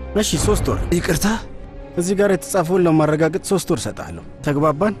አትወስን። እሺ 3 ወር። ይቅርታ፣ እዚህ ጋር የተጻፈውን ለማረጋገጥ 3 ወር ሰጣለሁ።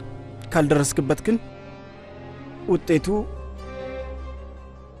 ተግባባን? ካልደረስክበት ግን ውጤቱ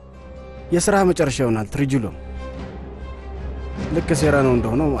የሥራ መጨረሻ ይሆናል ትሩጅሎ። ልክ ሴራ ነው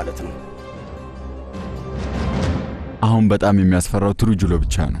እንደሆነው ማለት ነው። አሁን በጣም የሚያስፈራው ትሩጅሎ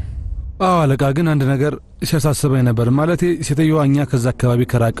ብቻ ነው። አለቃ፣ ግን አንድ ነገር ሲያሳስበኝ ነበር። ማለቴ ሴትዮዋ እኛ ከዛ አካባቢ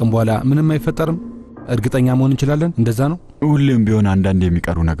ከራቅም በኋላ ምንም አይፈጠርም? እርግጠኛ መሆን እንችላለን? እንደዛ ነው? ሁሌም ቢሆን አንዳንድ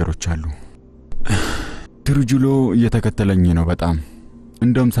የሚቀሩ ነገሮች አሉ። ትሩጅሎ እየተከተለኝ ነው በጣም።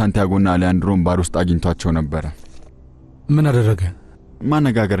 እንደውም ሳንቲያጎና አሊያንድሮን ባር ውስጥ አግኝቷቸው ነበረ። ምን አደረገ?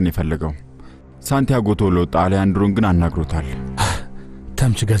 ማነጋገር ነው የፈለገው። ሳንቲያጎ ቶሎ ወጣ፣ አሊያንድሮን ግን አናግሮታል።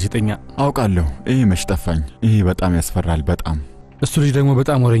 ተምች ጋዜጠኛ። አውቃለሁ። ይሄ መች ጠፋኝ። ይሄ በጣም ያስፈራል በጣም። እሱ ልጅ ደግሞ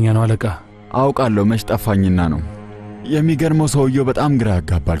በጣም ወሬኛ ነው አለቃ። አውቃለሁ። መች ጠፋኝና ነው። የሚገርመው ሰውየው በጣም ግራ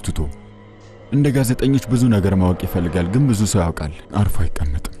ያጋባል። ቱቶ እንደ ጋዜጠኞች ብዙ ነገር ማወቅ ይፈልጋል፣ ግን ብዙ ሰው ያውቃል። አርፎ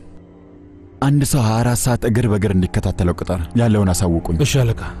አይቀመጥም። አንድ ሰው 24 ሰዓት እግር በእግር እንዲከታተለው ቅጠር። ያለውን አሳውቁኝ። እሺ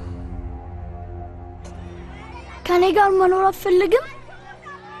አለቃ። ከኔ ጋር መኖር አትፈልግም?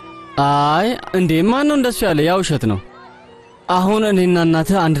 አይ እንዴ፣ ማን ነው እንደሱ ያለ? ያው ውሸት ነው። አሁን እኔና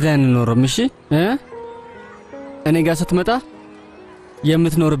እናትህ አንድ ላይ አንኖርም። እሺ እኔ ጋር ስትመጣ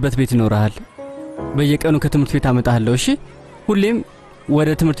የምትኖርበት ቤት ይኖርሃል። በየቀኑ ከትምህርት ቤት አመጣሃለሁ። እሺ ሁሌም ወደ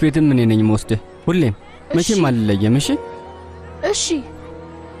ትምህርት ቤትም እኔ ነኝ የምወስድህ። ሁሌም መቼም አልለየም። እሺ እሺ።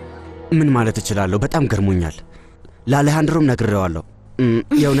 ምን ማለት እችላለሁ? በጣም ገርሞኛል። ለአሌሃንድሮም ነግሬዋለሁ።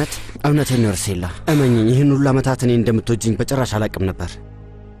 እውነቴን ነው ርሴላ፣ እመኝኝ። ይህን ሁሉ ዓመታት እኔ እንደምትወጂኝ በጭራሽ አላቅም ነበር።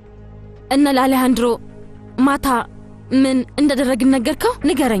 እና ለአሌሃንድሮ ማታ ምን እንደደረግን ነገርከው?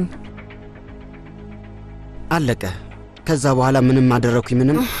 ንገረኝ። አለቀ። ከዛ በኋላ ምንም አደረኩኝ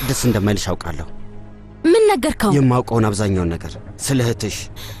ምንም ደስ እንደማይልሽ አውቃለሁ። ምን ነገርከው? የማውቀውን አብዛኛውን ነገር ስለ እህትሽ፣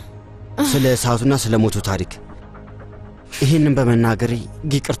 ስለ እሳቱና ስለ ሞቱ ታሪክ። ይህንን በመናገሬ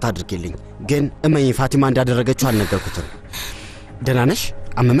ይቅርታ አድርጌልኝ። ግን እመኝ ፋቲማ እንዳደረገችው አልነገርኩትም። ደህና ነሽ?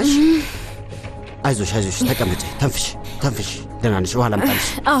 አመመሽ? አይዞሽ፣ ተቀመጪ፣ ተንፍሽ። ደህና ነሽ? ውሃ ላምጣልሽ?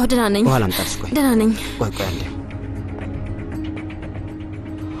 አዎ ደህና ነኝ። ውሃ ላምጣልሽ? ቆይ ደህና ነኝ። ቆይ አንዴ።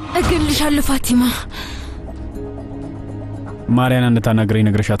 እገልሻለሁ ፋቲማ። ማርያና እንድታናግረኝ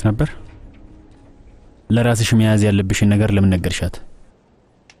ነግረሻት ነበር? ለራስሽ መያዝ ያለብሽን ነገር ለምን ነገርሻት?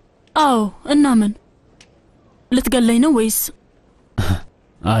 አዎ። እና ምን ልትገለኝ ነው ወይስ?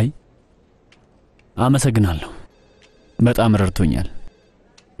 አይ አመሰግናለሁ፣ በጣም ረድቶኛል።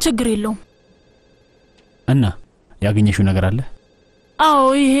 ችግር የለውም። እና ያገኘሽው ነገር አለ? አዎ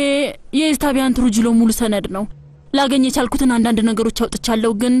ይሄ የስታቢያን ትሩጅሎ ሙሉ ሰነድ ነው። ላገኝ የቻልኩትን አንዳንድ ነገሮች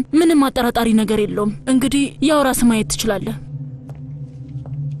አውጥቻለሁ፣ ግን ምንም አጠራጣሪ ነገር የለውም። እንግዲህ ያው ራስ ማየት ትችላለህ።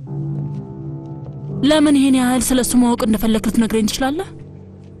 ለምን ይሄን ያህል ስለሱ ማወቅ እንደፈለክ ልትነግረኝ ትችላለህ?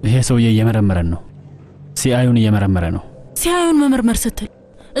 ይሄ ሰውዬ እየመረመረን ነው። ሲአዩን እየመረመረ ነው። ሲአዩን መመርመር ስትል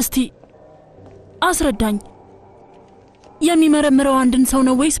እስቲ አስረዳኝ። የሚመረምረው አንድን ሰው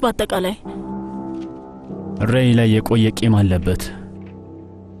ነው ወይስ በአጠቃላይ? ሬይ ላይ የቆየ ቂም አለበት።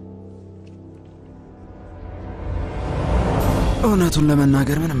 እውነቱን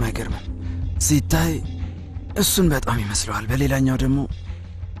ለመናገር ምንም አይገርምም። ሲታይ እሱን በጣም ይመስለዋል፣ በሌላኛው ደግሞ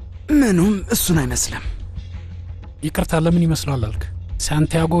ምኑም እሱን አይመስልም። ይቅርታ፣ ለምን ይመስለዋል አልክ?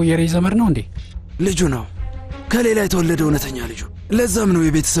 ሳንቲያጎ የሬይ ዘመድ ነው እንዴ? ልጁ ነው፣ ከሌላ የተወለደ እውነተኛ ልጁ። ለዛም ነው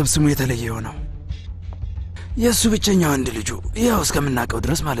የቤተሰብ ስሙ የተለየ የሆነው። የእሱ ብቸኛ ወንድ ልጁ፣ ያው እስከምናውቀው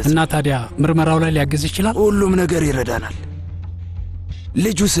ድረስ ማለት ነው። እና ታዲያ ምርመራው ላይ ሊያግዝ ይችላል? ሁሉም ነገር ይረዳናል።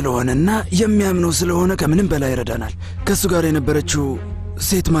 ልጁ ስለሆነና የሚያምነው ስለሆነ ከምንም በላይ ይረዳናል። ከእሱ ጋር የነበረችው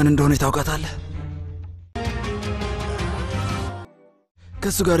ሴት ማን እንደሆነ ታውቃታለህ?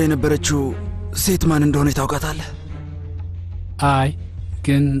 ከእሱ ጋር የነበረችው ሴት ማን እንደሆነ ታውቃታለህ? አይ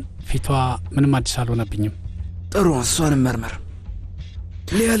ግን ፊቷ ምንም አዲስ አልሆነብኝም። ጥሩ፣ እሷንም መርመር።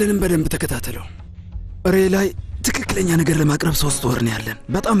 ሊያልንም በደንብ ተከታተለው። ሬይ ላይ ትክክለኛ ነገር ለማቅረብ 3 ወር ነው ያለን።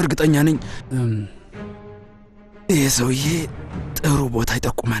 በጣም እርግጠኛ ነኝ ይህ ሰውዬ ጥሩ ቦታ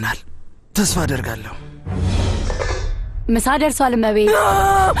ይጠቁመናል። ተስፋ አደርጋለሁ። ምሳ ደርሷል እመቤት።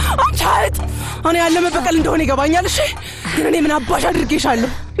 አንቺ አይጥ! እኔ ያለ መበቀል እንደሆነ ይገባኛል። እሺ ግን እኔ ምን አባሽ አድርጌሻለሁ?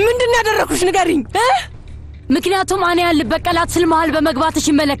 ምንድን ያደረኩሽ ንገሪኝ። ምክንያቱም እኔ ያለ በቀላት ስል መሃል በመግባትሽ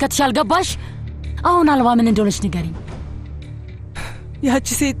ይመለከትሻል። ገባሽ? አሁን አልባ ምን እንደሆነች ንገሪኝ። ያቺ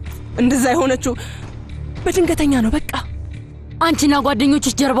ሴት እንደዛ የሆነችው በድንገተኛ ነው። በቃ አንቺና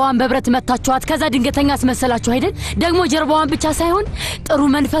ጓደኞችሽ ጀርባዋን በብረት መታችኋት። ከዛ ድንገተኛ አስመሰላችሁ አይደል? ደግሞ ጀርባዋን ብቻ ሳይሆን ጥሩ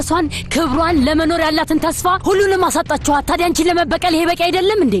መንፈሷን፣ ክብሯን፣ ለመኖር ያላትን ተስፋ ሁሉንም አሳጣችኋት። ታዲያ አንቺን ለመበቀል ይሄ በቂ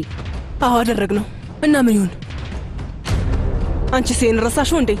አይደለም እንዴ? አዎ አደረግነው። እና ምን ይሁን? አንቺ ሴን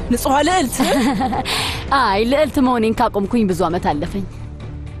ረሳሽው እንዴ? ንጹህ ልዕልት። አይ ልዕልት መሆኔን ካቆምኩኝ ብዙ ዓመት አለፈኝ።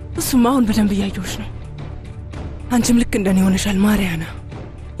 እሱማ አሁን በደንብ እያየሁሽ ነው። አንቺም ልክ እንደኔ ሆነሻል ማርያና፣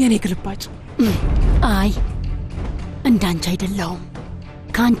 የኔ ግልባጭ። አይ እንዳንቺ አይደለሁም፣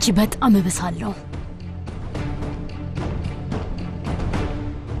 ካንቺ በጣም እብሳለሁ።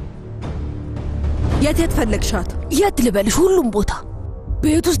 የት ፈለግሻት? የት ልበልሽ? ሁሉም ቦታ።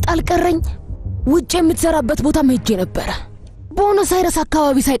 ቤት ውስጥ አልቀረኝ፣ ውጭ የምትሰራበት ቦታ ሄጄ ነበረ። ቦኖስ አይረስ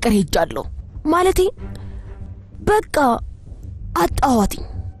አካባቢ ሳይቀር ሄጃለሁ። ማለቴ በቃ አጣኋትኝ።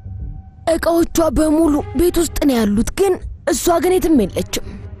 እቃዎቿ በሙሉ ቤት ውስጥ ነው ያሉት፣ ግን እሷ ግን የትም የለችም።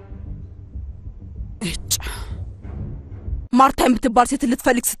 ማርታ የምትባል ሴት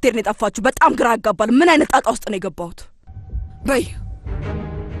ልትፈልግ ስትሄድ ነው የጠፋችሁ። በጣም ግራ ያጋባል። ምን አይነት ጣጣ ውስጥ ነው የገባሁት? በይ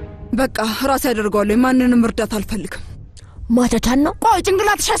በቃ ራሴ ያደርገዋለሁ። ማንንም እርዳታ አልፈልግም። ማቻቻን ነው? ቆይ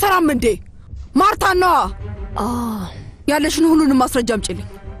ጭንቅላትሽ አይሰራም እንዴ? ማርታ ነዋ። ያለሽን ሁሉንም ማስረጃ አምጪልኝ።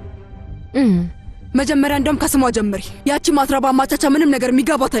 መጀመሪያ እንደውም ከስሟ ጀምሪ። ያቺ ማትረባ ማቻቻ ምንም ነገር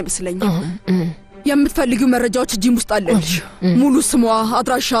የሚገባት አይመስለኝም። የምትፈልጊው መረጃዎች እጂም ውስጥ አለልሽ። ሙሉ ስሟ፣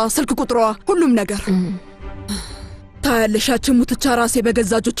 አድራሻ፣ ስልክ ቁጥሯ፣ ሁሉም ነገር ታያለሽ። ያቺን ሙትቻ ራሴ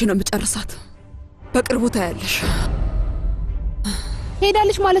በገዛ እጆቼ ነው የምጨርሳት። በቅርቡ ታያለሽ።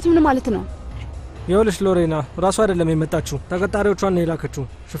 ሄዳለች ማለት ምን ማለት ነው? ይኸውልሽ ሎሬና ራሷ አይደለም የመጣችው፣ ተቀጣሪዎቿን ነው የላከችው።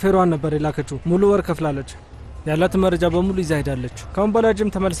 ሹፌሯን ነበር የላከችው። ሙሉ ወር ከፍላለች። ያላትን መረጃ በሙሉ ይዛ ሄዳለች። ካሁን በኋላ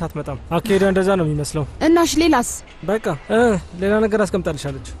ጅም ተመልሳ አትመጣም። አካሄዷ እንደዛ ነው የሚመስለው። እናሽ ሌላስ? በቃ ሌላ ነገር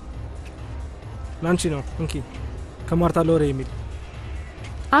አስቀምጣልሻለች። ላንቺ ነው እንኪ፣ ከማርታ ሎሬ የሚል።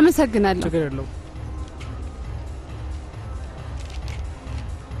 አመሰግናለሁ። ችግር የለው።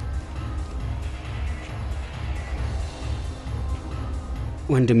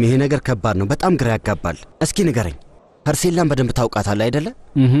 ወንድም ይሄ ነገር ከባድ ነው፣ በጣም ግራ ያጋባል። እስኪ ንገረኝ፣ ፐርሴላን በደንብ ታውቃታለህ አይደለ?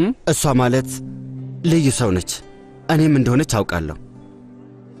 እሷ ማለት ልዩ ሰው ነች። እኔም እንደሆነች አውቃለሁ።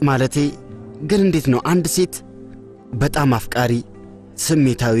 ማለቴ ግን እንዴት ነው አንድ ሴት በጣም አፍቃሪ፣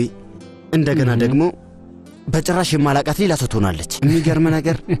 ስሜታዊ፣ እንደገና ደግሞ በጭራሽ የማላቃት ሌላ ሰው ትሆናለች? የሚገርም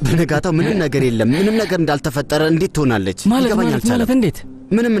ነገር በነጋታው ምንም ነገር የለም፣ ምንም ነገር እንዳልተፈጠረ እንዴት ትሆናለች? ማለት እንዴት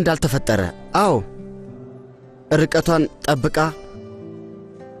ምንም እንዳልተፈጠረ? አዎ ርቀቷን ጠብቃ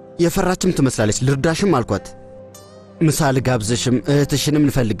የፈራችም ትመስላለች። ልርዳሽም አልኳት፣ ምሳ ልጋብዝሽም እህትሽንም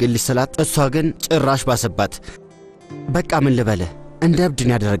ልፈልግልሽ ስላት፣ እሷ ግን ጭራሽ ባሰባት። በቃ ምን ልበለ፣ እንደ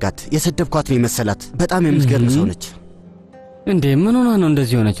እብድን ያደረጋት። የሰደብኳት ነው የመሰላት። በጣም የምትገርም ሰው ነች። እንዴ ምን ሆና ነው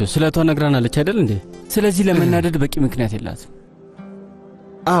እንደዚህ ሆነችው? ስለቷ ነግራናለች አይደል እንዴ? ስለዚህ ለመናደድ በቂ ምክንያት የላት።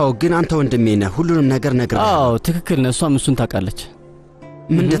 አዎ ግን አንተ ወንድሜ ነህ፣ ሁሉንም ነገር ነግረሃል። አዎ ትክክል ነህ። እሷም እሱን ታውቃለች።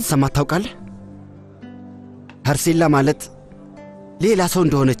 ምን እንደተሰማት ታውቃለህ? ፐርሴላ ማለት ሌላ ሰው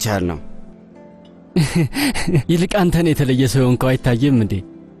እንደሆነች ያህል ነው። ይልቅ አንተን የተለየ ሰው እንኳን አይታየም እንዴ?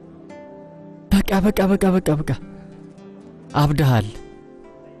 በቃ አብደሃል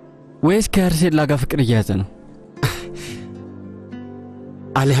ወይስ ከሄርሴላ ጋር ፍቅር እየያዘ ነው?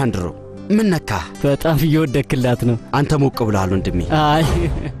 አሌሃንድሮ ምን ነካ? በጣም እየወደክላት ነው። አንተ ሞቅ ብለሃል ወንድሜ። አይ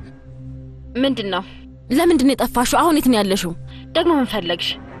ምንድነው? ለምንድነው የጠፋሽው? አሁን የት ነው ያለሽው? ደግሞ ምን ፈለግሽ?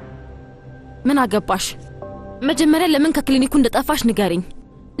 ምን አገባሽ? መጀመሪያ ለምን ከክሊኒኩ እንደጠፋሽ ንገሪኝ።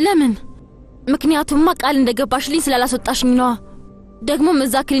 ለምን? ምክንያቱም ቃል እንደገባሽልኝ ስላላስወጣሽኝ ነው። ደግሞም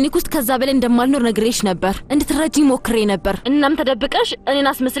እዛ ክሊኒክ ውስጥ ከዛ በላይ እንደማልኖር ነግሬሽ ነበር። እንድትረጂኝ ሞክሬ ነበር። እናም ተደብቀሽ እኔን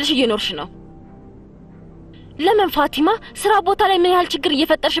አስመስልሽ እየኖርሽ ነው። ለምን ፋቲማ? ስራ ቦታ ላይ ምን ያህል ችግር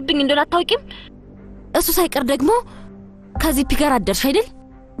እየፈጠርሽብኝ እንደሆነ አታውቂም? እሱ ሳይቀር ደግሞ ከዚህ ፒጋር አደርሽ አይደል?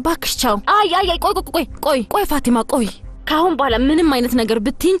 ባክሽ ቻው። አይ ቆይ ፋቲማ ቆይ። ካሁን በኋላ ምንም አይነት ነገር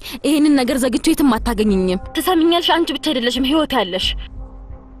ብትይኝ ይሄንን ነገር ዘግቼ የትም አታገኝኝም። ትሰሚኛለሽ? አንቺ ብቻ አይደለሽም ህይወት ያለሽ።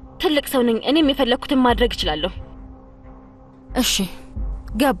 ትልቅ ሰው ነኝ። እኔም የፈለኩትን ማድረግ እችላለሁ። እሺ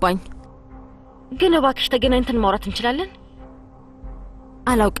ገባኝ። ግን እባክሽ ተገናኝተን ማውራት እንችላለን?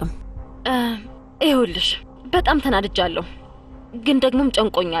 አላውቅም። ይኸውልሽ በጣም ተናድጃለሁ፣ ግን ደግሞም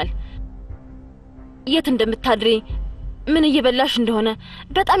ጨንቆኛል። የት እንደምታድሪ ምን እየበላሽ እንደሆነ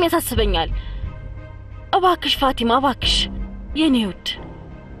በጣም ያሳስበኛል። እባክሽ ፋቲማ እባክሽ የኔ ውድ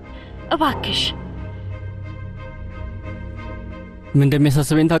እባክሽ። ምን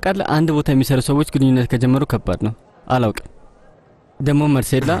እንደሚያሳስበኝ ታውቃለህ? አንድ ቦታ የሚሰሩ ሰዎች ግንኙነት ከጀመሩ ከባድ ነው። አላውቅም። ደግሞ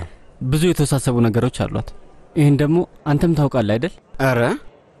መርሴላ ብዙ የተወሳሰቡ ነገሮች አሏት። ይህን ደግሞ አንተም ታውቃለህ አይደል? አረ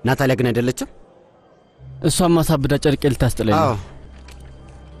ናታሊያ ግን አይደለችም? እሷም ማሳብዳ ጨርቄ ልታስጥለኝ ነው።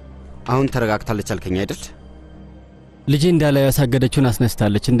 አሁን ተረጋግታለች አልከኝ አይደል? ልጄ እንዳላይ ያሳገደችውን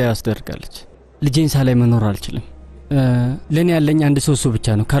አስነስታለች፣ እንዳያስደርጋለች። ልጄን ሳላይ መኖር አልችልም። ለኔ ያለኝ አንድ ሰው እሱ ብቻ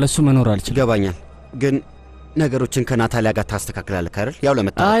ነው። ካለሱ መኖር አልችልም። ይገባኛል። ግን ነገሮችን ከናታሊያ ጋር ታስተካክላለህ አይደል? ያው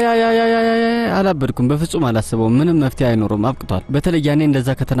ለመጣ አይ አላበድኩም። በፍጹም አላስበውም። ምንም መፍትሄ አይኖርም። አብቅቷል። በተለይ ያኔ እንደዛ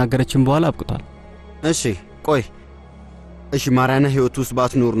ከተናገረችን በኋላ አብቅቷል። እሺ ቆይ ማርያና ህይወት ውስጥ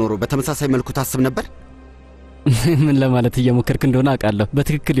ባትኖር ኖሮ በተመሳሳይ መልኩ ታስብ ነበር? ምን ለማለት እየሞከርክ እንደሆነ አውቃለሁ።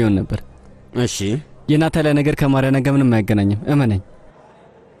 በትክክል ይሆን ነበር። እሺ የናታሊያ ነገር ከማርያና ጋር ምንም አያገናኝም። እመነኝ።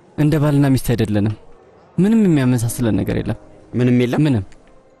 እንደ ባልና ሚስት አይደለንም። ምንም የሚያመሳስለን ነገር የለም። ምንም የለም።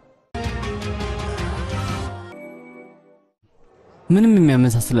 ምንም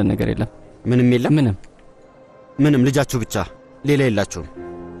የሚያመሳስለን ነገር የለም። ምንም የለም። ምንም ልጃችሁ ብቻ ሌላ የላችሁም?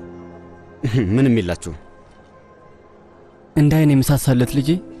 ምንም የላችሁም? እንደ አይን የመሳሳለት ልጄ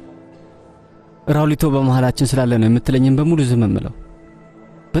ራውሊቶ በመሃላችን ስላለ ነው የምትለኝም በሙሉ ዝም እምለው።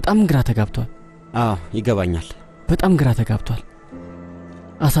 በጣም ግራ ተጋብቷል። አዎ ይገባኛል። በጣም ግራ ተጋብቷል።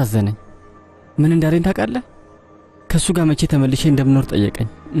 አሳዘነኝ። ምን እንዳለኝ ታውቃለህ? ከሱ ጋር መቼ ተመልሼ እንደምኖር ጠየቀኝ።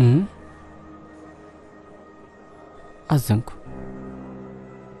 አዘንኩ።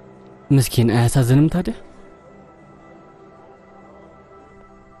 ምስኪን አያሳዝንም ታዲያ?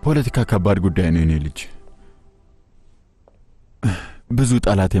 ፖለቲካ ከባድ ጉዳይ ነው የኔ ልጅ። ብዙ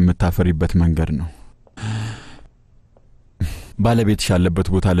ጠላት የምታፈሪበት መንገድ ነው። ባለቤትሽ ያለበት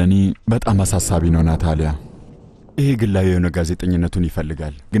ቦታ ለኔ በጣም አሳሳቢ ነው ናታሊያ። ይሄ ግላዊ የሆነ ጋዜጠኝነቱን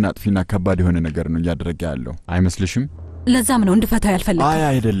ይፈልጋል፣ ግን አጥፊና ከባድ የሆነ ነገር ነው እያደረገ ያለው አይመስልሽም? ለዛም ነው እንድፈታው ያልፈለኩት። አይ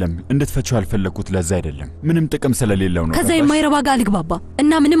አይደለም፣ እንድትፈቺው ያልፈለኩት ለዛ አይደለም። ምንም ጥቅም ስለሌለው ነው። ከዛ የማይረባ ጋር ልግባባ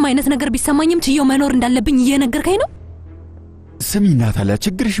እና ምንም አይነት ነገር ቢሰማኝም ትየው መኖር እንዳለብኝ እየነገርከኝ ነው? ስሚ ናታሊያ፣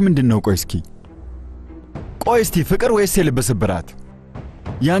 ችግርሽ ምንድነው? ቆይ እስቲ ፍቅር ወይስ የልብ ስብራት?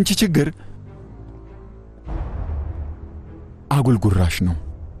 ያንቺ ችግር አጉል ጉራሽ ነው።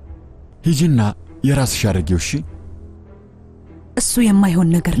 ሂጂና የራስሽ አድርጊው። እሺ እሱ የማይሆን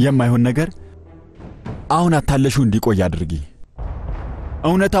ነገር አሁን አታለሽው እንዲቆይ አድርጊ።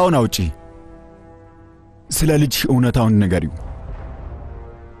 እውነታውን አውጪ። ስለ ልጅሽ እውነታውን ንገሪው።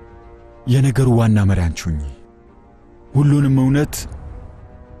 የነገሩ ዋና መሪ አንቺ ሁኚ። ሁሉንም እውነት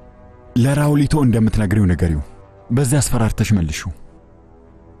ለራውሊቶ እንደምትነግሪው ንገሪው። በዛ አስፈራርተሽ መልሺው።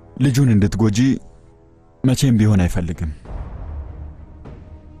 ልጁን እንድትጎጂ መቼም ቢሆን አይፈልግም።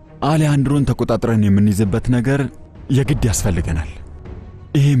 አሌሃንድሮን ተቆጣጥረን የምንይዝበት ነገር የግድ ያስፈልገናል።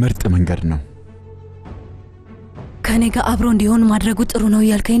 ይሄ ምርጥ መንገድ ነው። ከኔ ጋር አብሮ እንዲሆን ማድረጉ ጥሩ ነው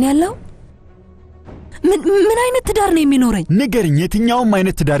እያልከኝ ያለው? ምን አይነት ትዳር ነው የሚኖረኝ? ንገሪኝ። የትኛውም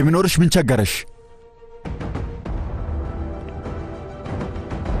አይነት ትዳር ቢኖርሽ ምን ቸገረሽ?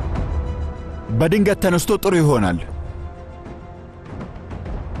 በድንገት ተነስቶ ጥሩ ይሆናል።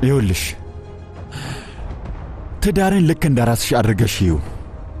 ይኸውልሽ ትዳርን ልክ እንደራስሽ አድርገሽ ይዩ።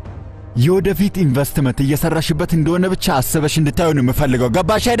 የወደፊት ኢንቨስትመንት እየሰራሽበት እንደሆነ ብቻ አስበሽ እንድታዩ ነው የምፈልገው።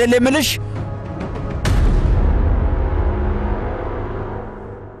 ገባሽ አይደል የምልሽ?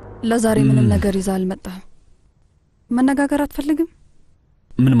 ለዛሬ ምንም ነገር ይዛ አልመጣህም። መነጋገር አትፈልግም?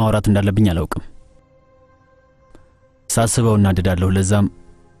 ምን ማውራት እንዳለብኝ አላውቅም። ሳስበው እናድዳለሁ።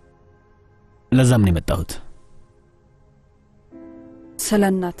 ለዛም ነው የመጣሁት። ስለ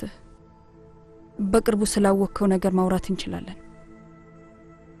እናትህ በቅርቡ ስላወቅከው ነገር ማውራት እንችላለን።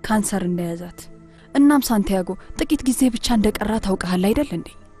 ካንሰር እንደያዛት እናም ሳንቲያጎ ጥቂት ጊዜ ብቻ እንደቀራ ታውቃለህ አይደል እንዴ?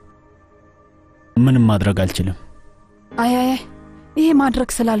 ምንም ማድረግ አልችልም። አይ ይሄ ማድረግ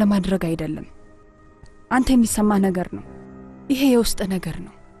ስላለ ማድረግ አይደለም። አንተ የሚሰማ ነገር ነው። ይሄ የውስጥ ነገር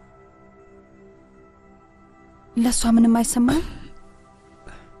ነው። ለሷ ምንም አይሰማም?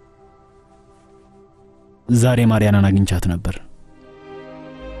 ዛሬ ማርያናን አግኝቻት ነበር።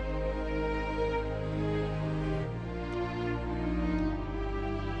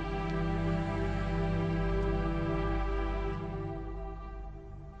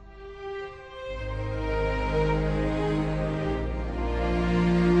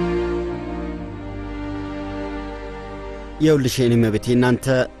 ይኸውልሽ የኔ መቤቴ እናንተ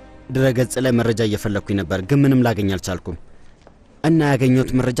ድረገጽ ላይ መረጃ እየፈለኩኝ ነበር ግን ምንም ላገኝ አልቻልኩም እና ያገኘሁት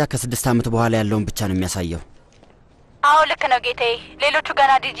መረጃ ከ6 ዓመት በኋላ ያለውን ብቻ ነው የሚያሳየው። አዎ ልክ ነው ጌታዬ። ሌሎቹ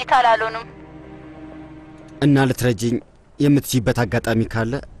ገና ዲጂታል አልሆኑም። እና ልትረጂኝ የምትችይበት አጋጣሚ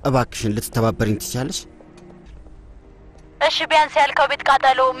ካለ እባክሽን ልትተባበሪኝ ትችያለሽ? እሺ ቢያንስ ያልከው ቤት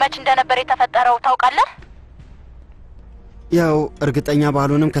ቃጠሎ መች እንደነበር የተፈጠረው ታውቃለህ? ያው እርግጠኛ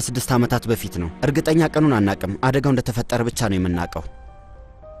ባልሆንም ከ6 ዓመታት በፊት ነው። እርግጠኛ ቀኑን አናቅም። አደጋው እንደተፈጠረ ብቻ ነው የምናውቀው።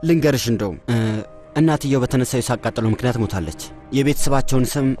 ልንገርሽ እንደውም እናትየው በተነሳው የሳቅ ቃጠሎ ምክንያት ሞታለች። የቤተሰባቸውን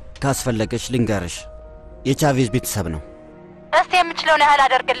ስም ካስፈለገሽ ልንገርሽ። የቻቬዝ ቤተሰብ ነው። እስቲ የምችለውን ያህል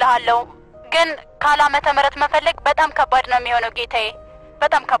አደርግልሃለሁ። ግን ካላመተ ምህረት መፈለግ በጣም ከባድ ነው የሚሆነው ጌታዬ።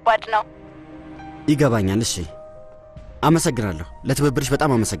 በጣም ከባድ ነው። ይገባኛል። እሺ አመሰግናለሁ። ለትብብርሽ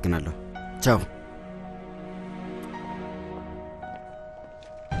በጣም አመሰግናለሁ። ቻው።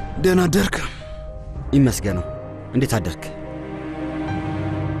 ደህና አደርክ? ይመስገነው። እንዴት አደርክ?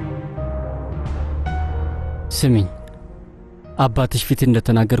 ስሚኝ፣ አባትሽ ፊት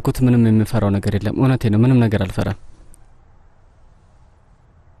እንደተናገርኩት ምንም የምፈራው ነገር የለም። እውነቴ ነው፣ ምንም ነገር አልፈራም።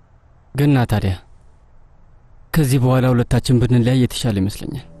 ግን ታዲያ ከዚህ በኋላ ሁለታችን ብንለያይ የተሻለ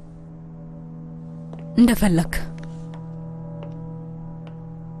ይመስለኛል። እንደፈለክ።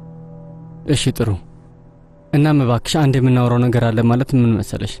 እሺ ጥሩ። እናም እባክሽ አንድ የምናወራው ነገር አለ። ማለት ምን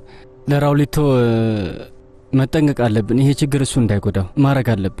መሰለሽ፣ ለራውሊቶ መጠንቀቅ አለብን። ይሄ ችግር እሱ እንዳይጎዳው ማድረግ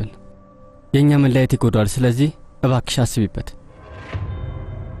አለብን። የኛ መለያየት ይጎዳል። ስለዚህ እባክሽ አስቢበት።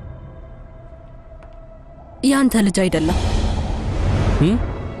 ያንተ ልጅ አይደለም።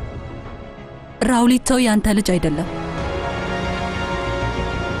 ራውሊቶ ያንተ ልጅ አይደለም።